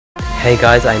Hey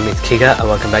guys, I'm Kiga and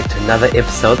welcome back to another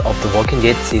episode of The Walking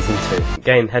Dead Season 2.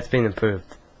 Game has been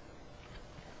improved.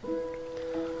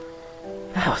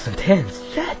 That was intense.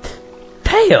 Shit.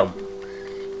 Damn!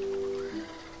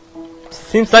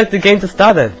 Seems like the game just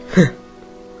started.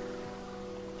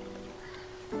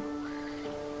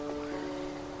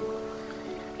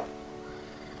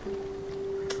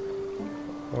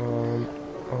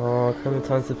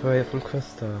 Clementine separated from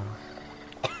Krista.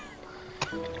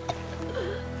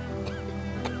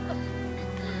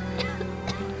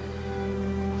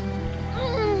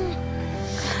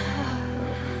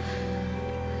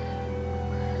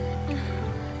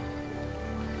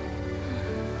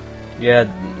 Yeah,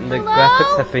 the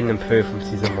graphics have been improved from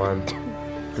Season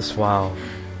 1. Just wow.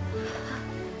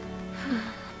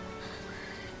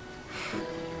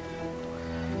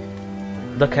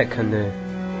 Look at Canoe.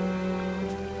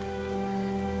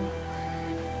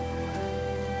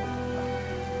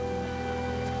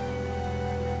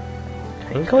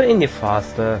 Can you go any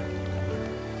faster?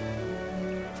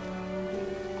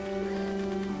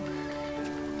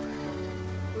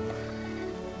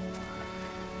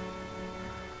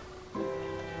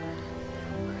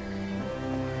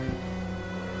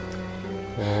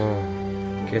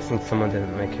 Oh, guessing someone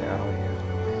didn't make it out here.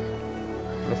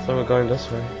 Looks like we're going this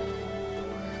way.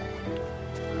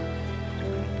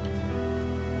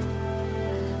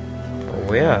 But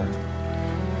where?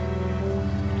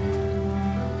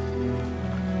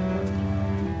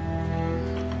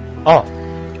 Oh!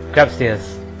 Grab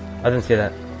stairs. I didn't see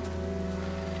that.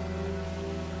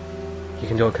 You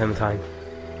can do it, Clementine.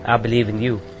 I believe in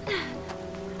you.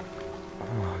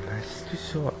 Oh, man, it's too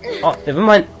short. Oh, never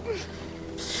mind.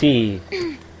 She...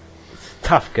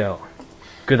 tough girl.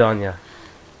 Good on ya.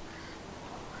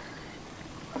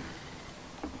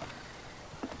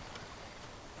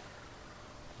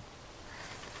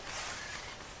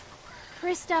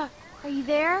 Krista, are you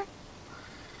there?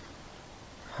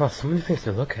 Oh, so many things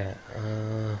to look at.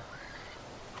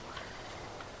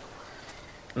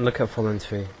 Look at Fallen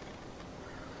Tree.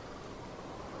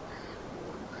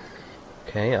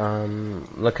 Okay,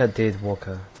 look at Dead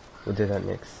Walker. We'll do that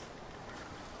next.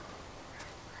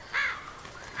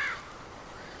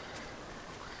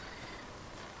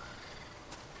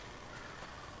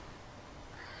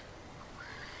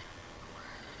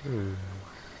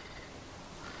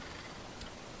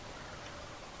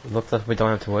 Looks like we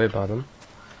don't have to worry about them.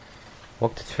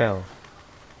 Walk the trail.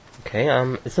 Okay,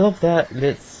 instead of that,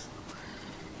 let's...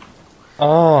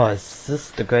 Oh, is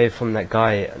this the grave from that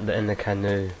guy in the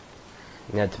canoe?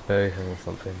 You had to bury him or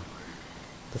something.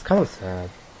 That's kind of sad.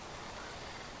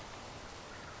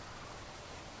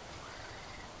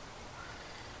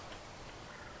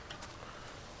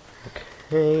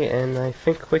 Okay, and I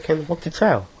think we can walk the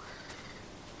trail.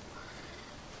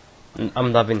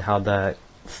 I'm loving how the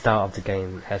style of the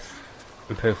game has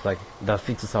improved, like the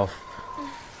features of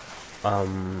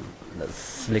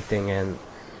selecting and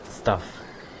stuff.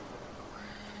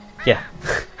 Yeah.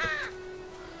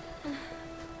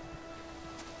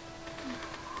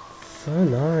 So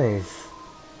nice.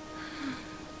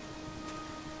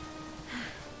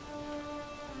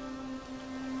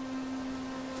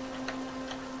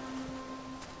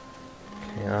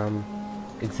 Okay,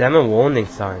 examine warning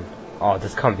sign. Oh,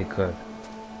 this can't be good.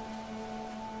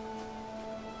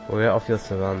 Aware of your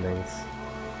surroundings.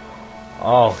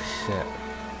 Oh shit.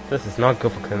 This is not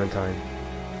good for Clementine.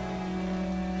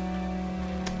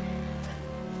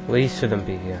 We shouldn't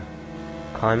be here.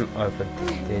 Climb over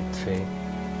the dead tree.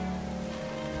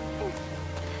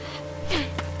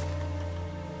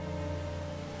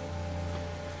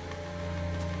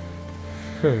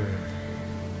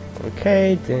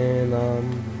 Okay then,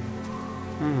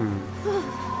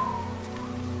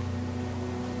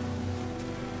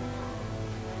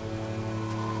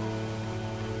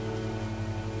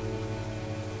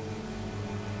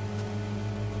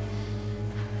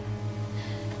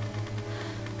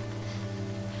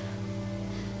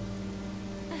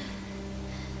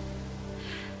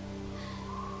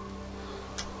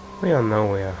 we are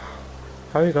nowhere.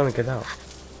 How are we gonna get out?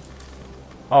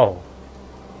 Oh.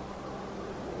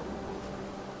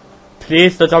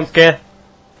 Please, the jump scare.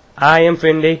 I am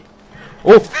friendly.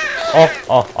 Oh!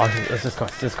 It's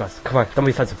this ghost. Come on, don't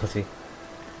be such a pussy.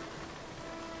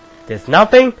 There's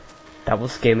nothing that will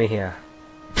scare me here.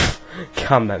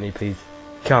 Come at me, please.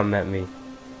 Come at me.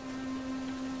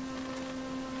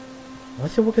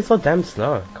 Why's you walking so damn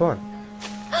slow? Come on.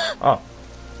 Oh.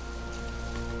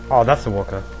 Oh, that's a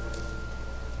walker.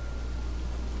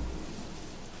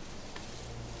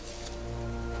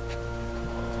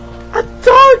 A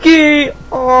doggy!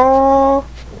 Oh.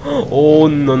 Oh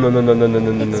no.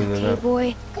 It's okay,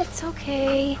 boy. It's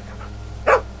okay.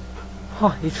 Oh,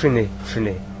 he's friendly,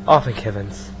 friendly. Oh, thank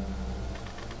heavens.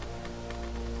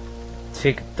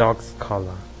 Take dog's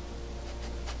collar.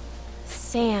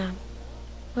 Sam.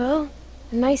 Well,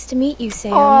 nice to meet you,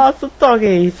 Sam. Oh, it's a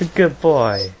doggy. He's a good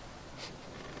boy.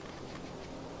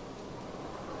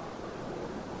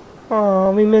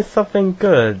 Oh, we missed something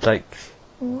good. Like,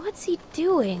 What's he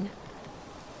doing?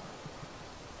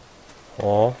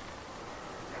 oh.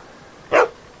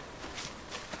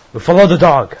 We follow the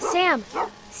dog. Sam!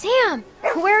 Sam!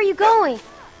 Where are you going?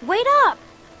 Wait up!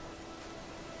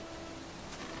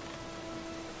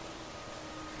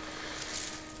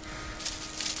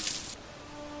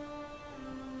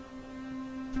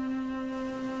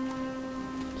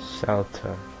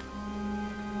 Shelter.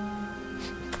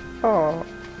 Oh.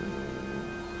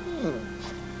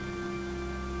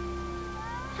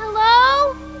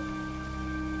 Hello?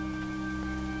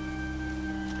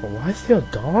 But why is there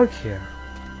a dog here?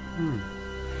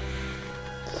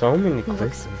 So many Looks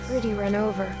places. pretty run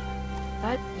over,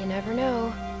 but you never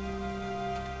know.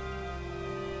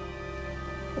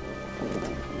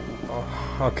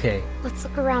 Oh, okay. Let's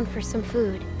look around for some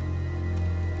food.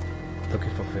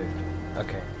 Looking for food.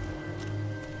 Okay.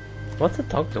 What's the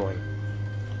dog doing?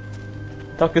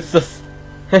 Dog is just...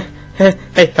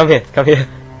 Hey, come here, come here.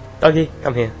 Doggy,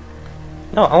 come here.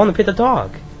 No, I want to pet the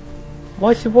dog.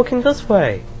 Why is he walking this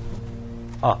way?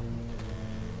 Oh.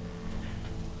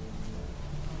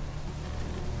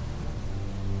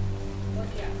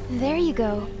 There you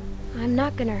go. I'm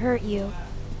not gonna hurt you.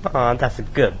 Oh, that's a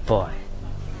good boy.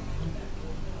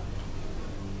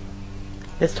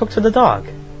 Let's talk to the dog.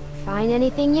 Find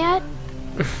anything yet?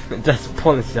 That's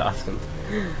pointless to ask him.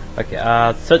 Okay,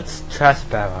 search trash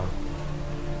barrel.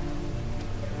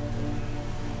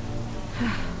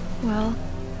 Well,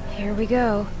 here we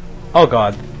go. Oh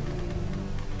god.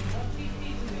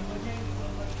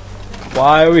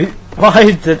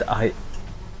 Why did I...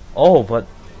 Oh, but...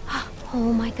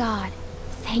 Oh my god.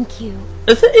 Thank you.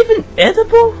 Is it even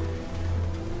edible?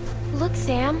 Look,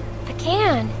 Sam. A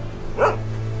can.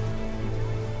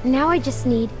 Now I just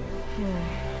need...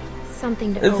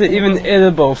 something to Is open it even with.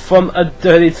 edible from a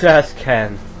dirty trash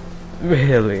can?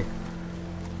 Really?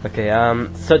 Okay,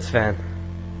 search van.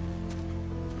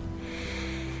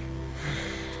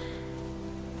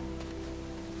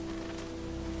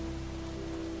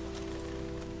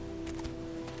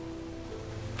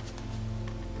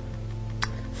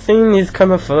 Seeing these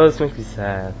kind of photos makes me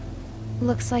sad.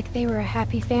 Looks like they were a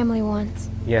happy family once.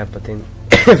 Yeah, but then...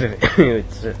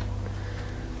 it's it.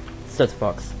 Search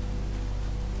box.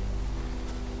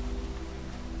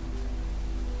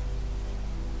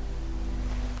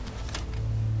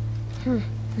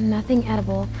 Nothing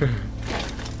edible.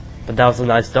 But that was a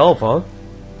nice doll, though.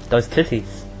 Those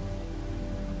titties.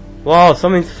 Wow, so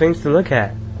many things to look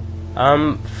at.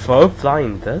 Throw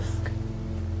flying disc?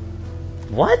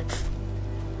 What?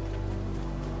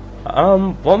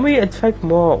 Won't we attract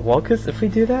more walkers if we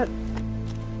do that?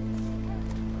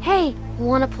 Hey,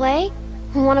 wanna play?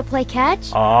 Wanna play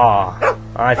catch? Ah,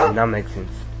 I think that makes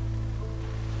sense.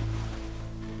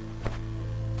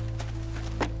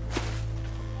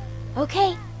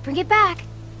 Okay, bring it back.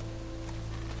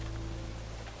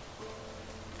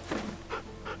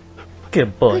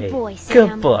 Good boy. Good boy, Good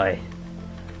Sam. boy.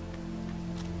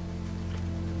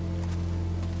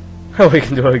 We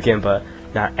can do it again, but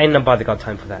nah, ain't nobody got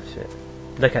time for that shit.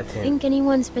 Look at Tim. Think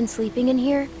anyone's been sleeping in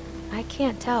here? I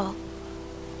can't tell.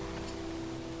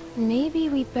 Maybe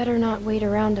we better not wait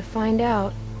around to find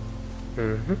out.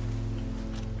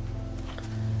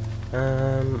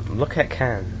 Look at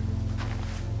Can.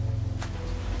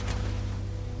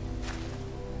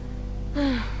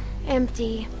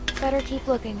 Empty. Better keep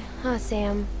looking, huh,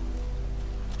 Sam?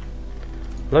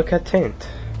 Look at Tint.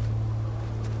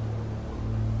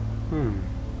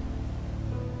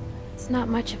 It's not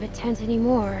much of a tent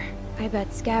anymore. I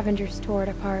bet scavengers tore it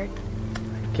apart.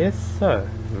 I guess so.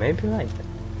 Maybe like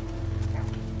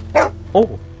that.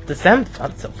 Oh, the Sam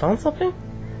found something?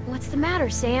 What's the matter,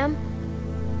 Sam?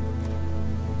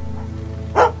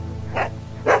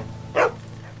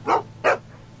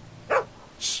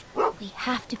 Shh! We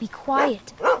have to be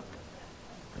quiet.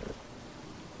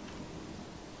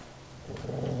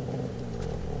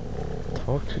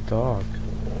 Talk to dog.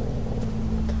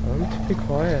 Tell him to be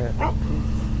quiet.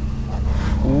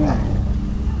 Ooh.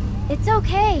 It's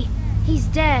okay. He's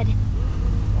dead.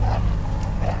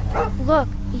 Look,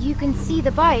 you can see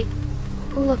the bite.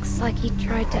 Looks like he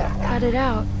tried to cut it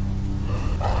out.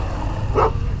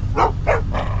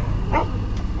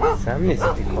 Sam needs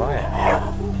to be quiet.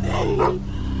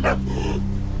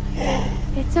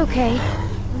 It's okay.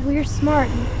 We're smart.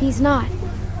 He's not.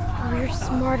 We're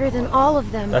smarter than all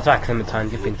of them. That's right,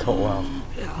 Clementine, you've been taught well.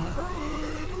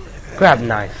 Grab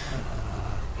knife.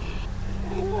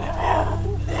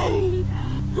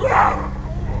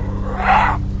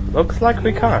 Looks like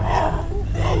we can't.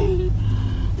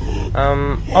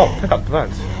 Oh, pick up the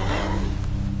bugs.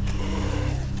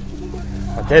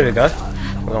 Oh, there we go.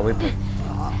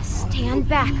 Stand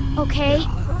back, okay?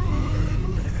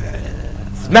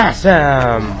 Smash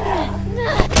him!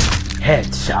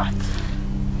 Headshot.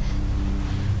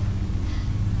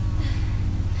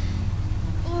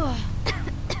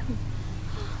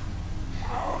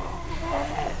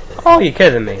 Oh, you're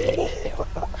kidding me.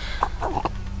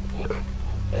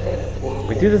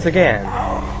 We do this again.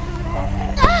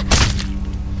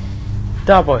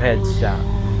 Double headshot.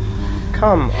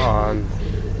 Come on.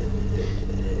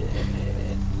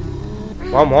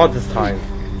 One more this time.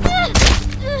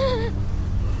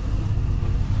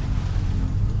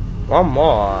 One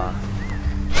more.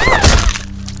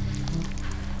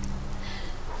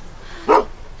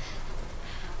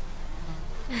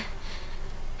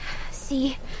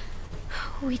 See?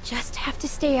 We just have to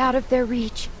stay out of their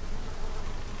reach.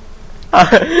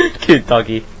 Cute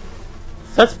doggy.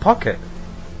 Such pocket.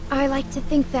 I like to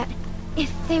think that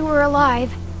if they were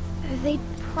alive, they'd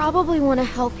probably want to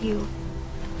help you.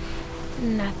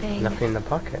 Nothing. Nothing in the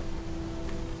pocket.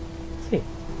 Let's see.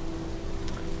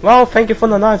 Well, thank you for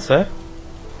the night, sir.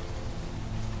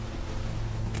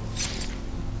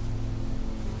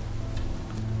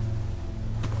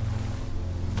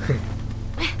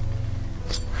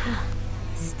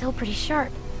 Still pretty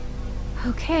sharp.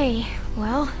 Okay,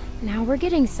 well, now we're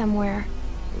getting somewhere.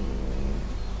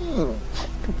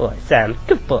 Good boy, Sam.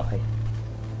 Good boy.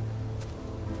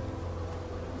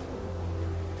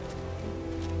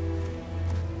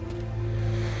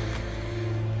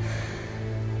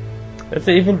 Is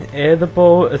it even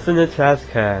edible? It's in the trash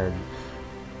can.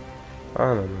 I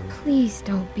don't know. Please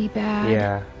don't be bad.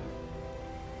 Yeah.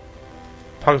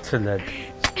 Puncture leg.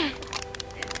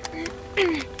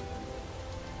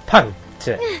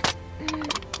 Puncture.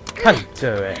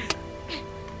 Puncture it.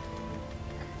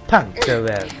 Puncture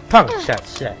it. Puncture that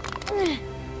shit.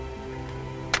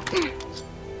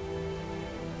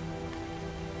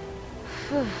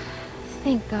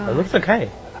 Thank God. It looks okay.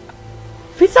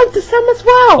 Feeds up to Sam as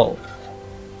well.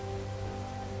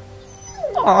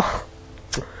 Oh,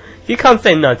 you can't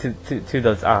say no to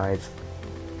those eyes.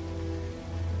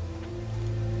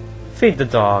 Feed the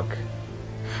dog.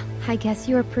 I guess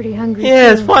you're pretty hungry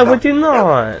Yes, too. why would you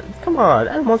not? Come on,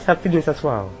 animals have feelings as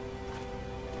well.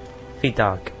 Feed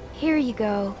dog. Here you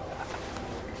go.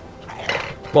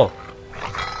 Whoa.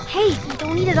 Hey,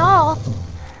 don't eat it all.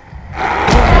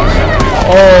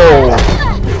 Oh.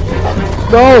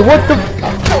 No, what the?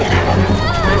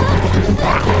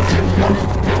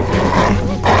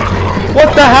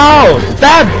 What the hell?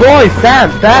 Bad boy, Sam.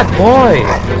 Bad boy.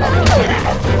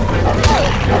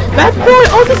 Bad boy.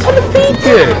 Oh, just want to feed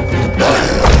you.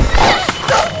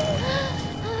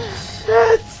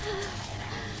 Shit.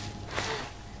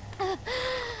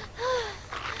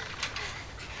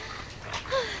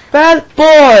 Bad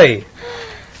boy.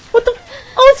 What the?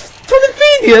 I was trying to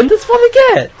feed you, and that's what I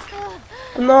get.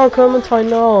 No, Clementine,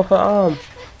 no, her arm.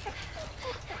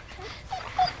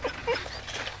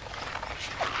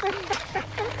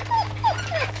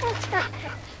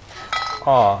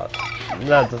 Oh,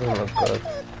 that doesn't look good.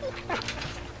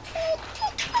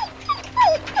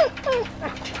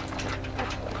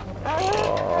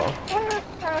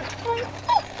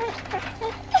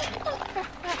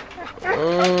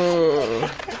 Oh.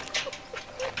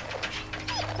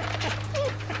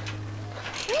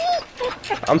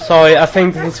 I'm sorry, I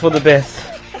think this is for the best.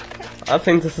 I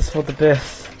think this is for the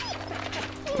best.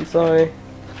 I'm sorry.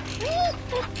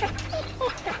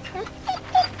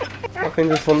 I think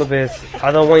this is for the best.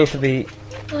 I don't want you to be...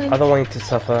 I don't want you to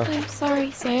suffer. I'm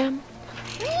sorry, Sam.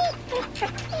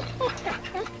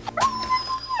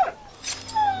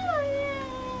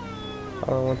 I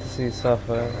don't want to see you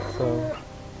suffer, so...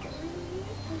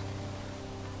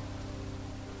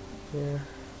 Yeah.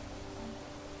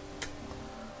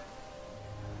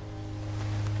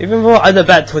 Even though I had a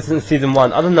bad twist in season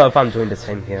 1, I don't know if I'm doing the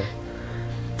same here.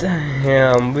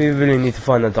 Damn, we really need to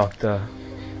find a doctor.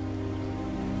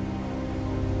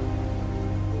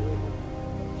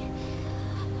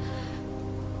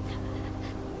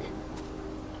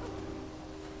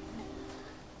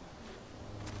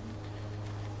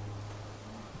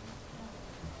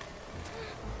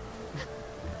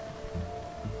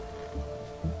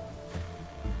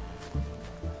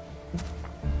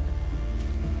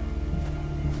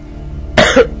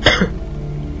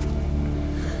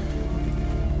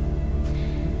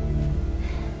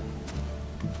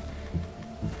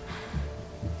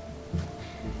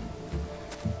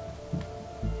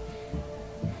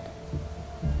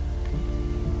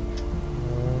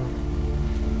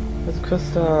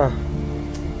 Krista.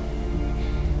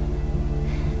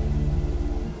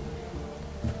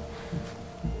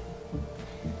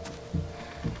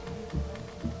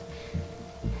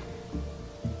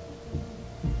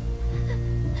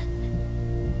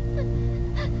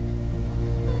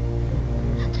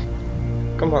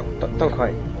 Come on, don't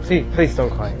cry. Please don't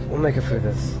cry. We'll make it through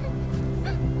this.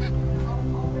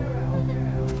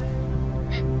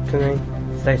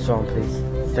 Kunai, stay strong,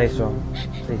 please. Stay strong,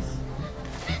 please.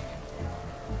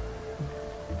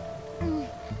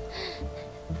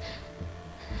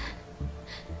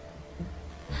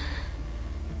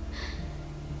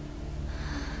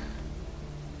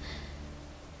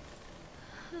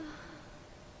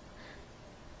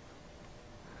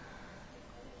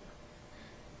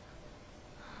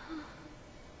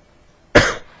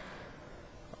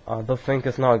 I don't think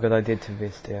it's not a good idea to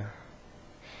risk there.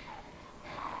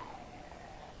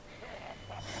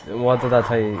 What did I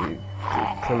tell you,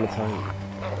 Clementine?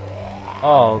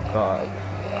 Oh god.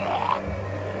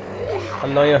 I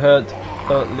know you're hurt,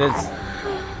 but this...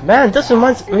 Man, this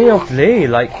reminds me of Lee,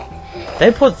 like...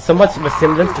 They put so much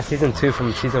resemblance to Season 2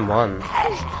 from Season 1.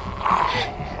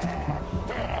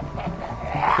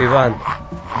 We run.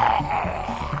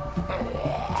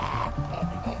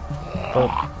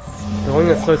 But... Doing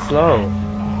it so slow.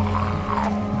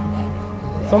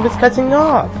 Zombies catching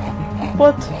up!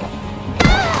 What?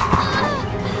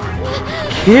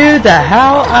 Get the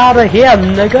hell out of here,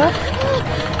 nigga!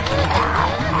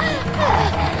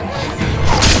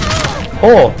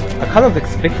 Oh, I kind of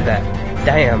expected that.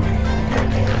 Damn.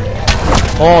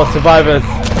 Oh, survivors.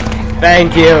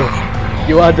 Thank you.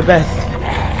 You are the best.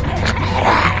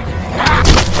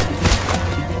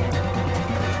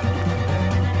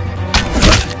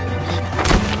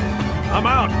 I'm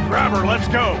out. Grab her. Let's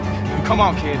go. Come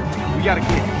on, kid. We gotta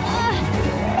get.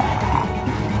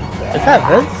 Is that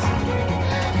Vince?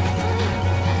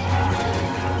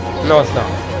 No, it's not.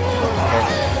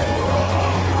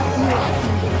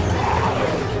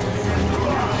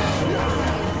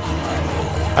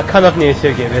 I kind of knew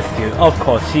she'd get rescued. Of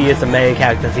course, she is the main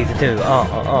character in Season 2.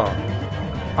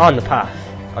 On the path.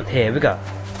 On here we go.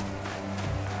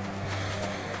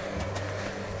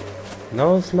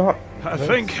 No, it's not. I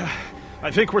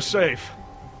think we're safe.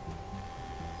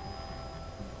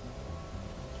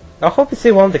 I hope you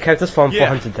see one of the characters from Yeah.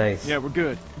 400 Days. Yeah, we're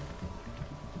good.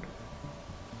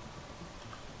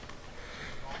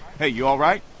 Hey, you all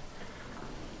right?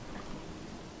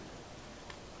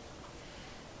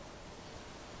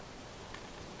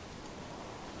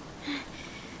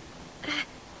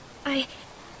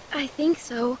 I think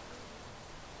so.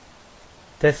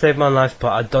 They saved my life,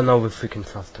 but I don't know if we can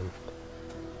trust them.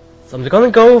 So I'm gonna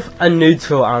go with a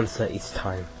neutral answer each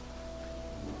time.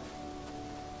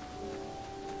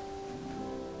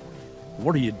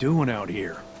 What are you doing out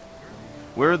here?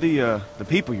 Where are the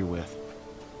people you're with?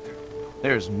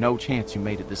 There's no chance you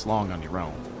made it this long on your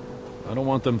own. I don't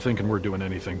want them thinking we're doing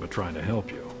anything but trying to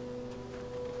help you.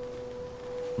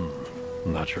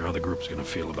 I'm not sure how the group's gonna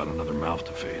feel about another mouth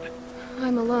to feed.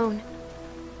 I'm alone.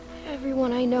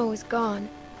 Everyone I know is gone.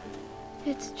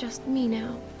 It's just me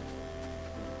now.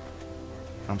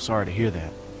 I'm sorry to hear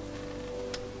that.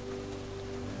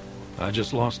 I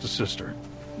just lost a sister.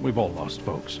 We've all lost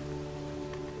folks.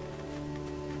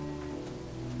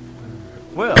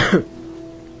 Well,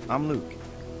 I'm Luke,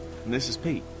 and this is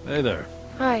Pete. Hey there.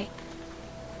 Hi.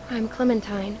 I'm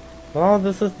Clementine. Oh,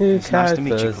 this is new It's characters. nice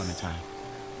to meet you, Clementine.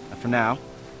 For now,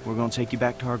 we're gonna take you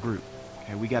back to our group.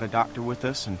 Okay, we got a doctor with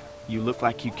us, and you look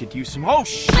like you could use some. Oh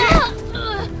shit!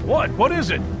 What? What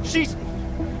is it? She's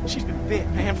been bit,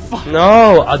 man. Fuck.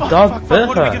 No, a Fuck, dog fuck, bit fuck.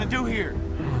 What are we her. gonna do here?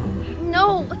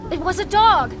 No, it was a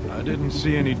dog. I didn't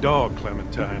see any dog,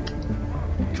 Clementine.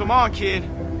 Come on, kid.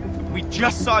 We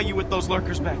just saw you with those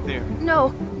lurkers back there.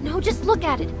 No, just look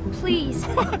at it, please.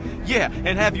 Yeah,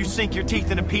 and have you sink your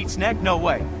teeth into Pete's neck? No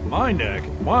way. My neck?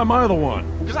 Why am I the one?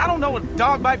 Because I don't know a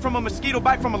dog bite from a mosquito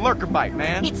bite from a lurker bite,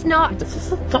 man. It's not. This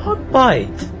is a dog bite.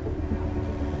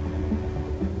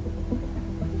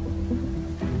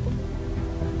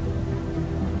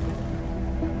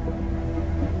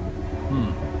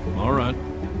 All right.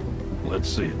 Let's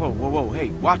see it. Whoa, whoa, whoa, hey,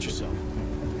 watch yourself.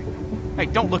 Hey,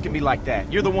 don't look at me like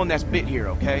that. You're the one that's bit here,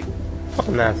 okay? What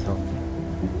an asshole.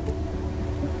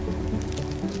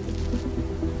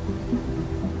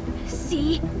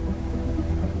 See?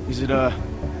 Is it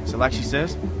like she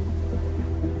says?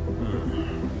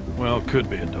 Well, it could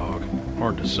be a dog.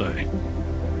 Hard to say.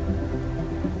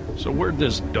 So where'd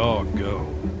this dog go?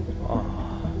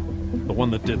 The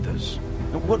one that did this.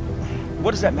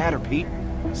 What does that matter, Pete?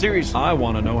 Seriously. I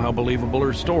want to know how believable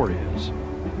her story is.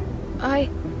 I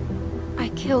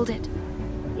killed it.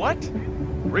 What?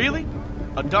 Really?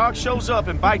 A dog shows up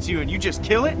and bites you and you just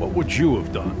kill it? What would you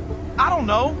have done? I don't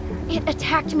know. It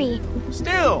attacked me.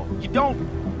 Still, you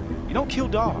don't kill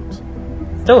dogs.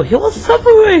 Still, he was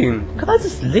suffering! Could I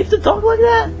just leave the dog like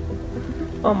that?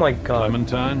 Oh my god.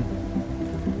 Clementine,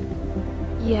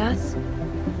 Yes?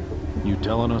 you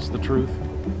telling us the truth?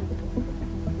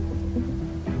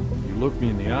 You look me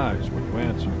in the eyes when you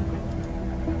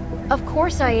answer. Of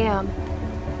course I am.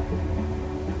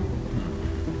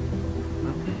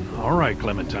 All right,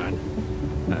 Clementine.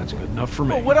 That's good enough for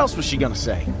me. Well, what else was she gonna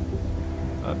say?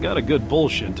 I've got a good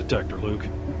bullshit detector, Luke.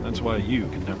 That's why you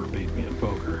can never beat me at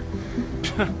poker.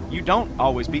 You don't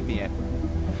always beat me at.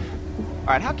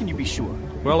 Alright, how can you be sure?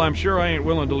 Well, I'm sure I ain't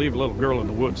willing to leave a little girl in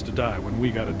the woods to die when we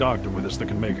got a doctor with us that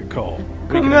can make a call. We Come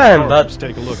can on, have but- Carlos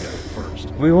take a look at it first.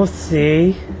 We will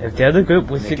see if the other group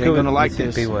we Nick should ain't go gonna like we should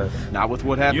this. be with. Not with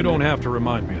what happened. You don't have to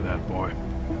remind me of that, boy.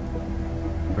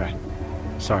 Right.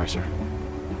 Sorry, sir.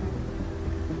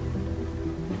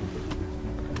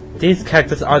 These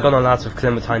characters are gonna last with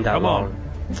Clementine that Come on. long.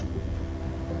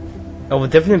 It will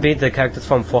definitely be the characters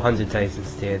from 400 Days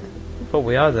instead. But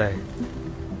where are they?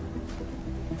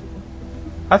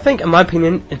 I think, in my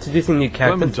opinion, introducing new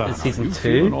characters Clementine, in Season are you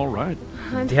feeling 2, all right?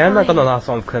 I'm they are not fine. gonna last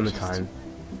long with Clementine.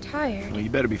 Tired. Well, you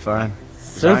better be fine.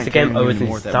 Since ain't the game carrying you originally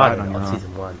anymore with that started ride on on your arm.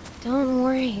 Season 1. Don't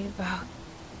worry about...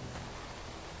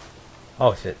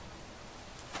 Oh shit.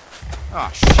 Oh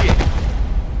shit.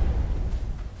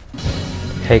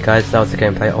 Hey guys, that was the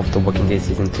gameplay of The Walking Dead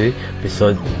Season 2. Be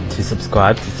sure to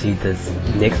subscribe to see this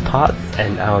next part,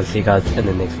 and I'll see you guys in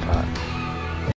the next part.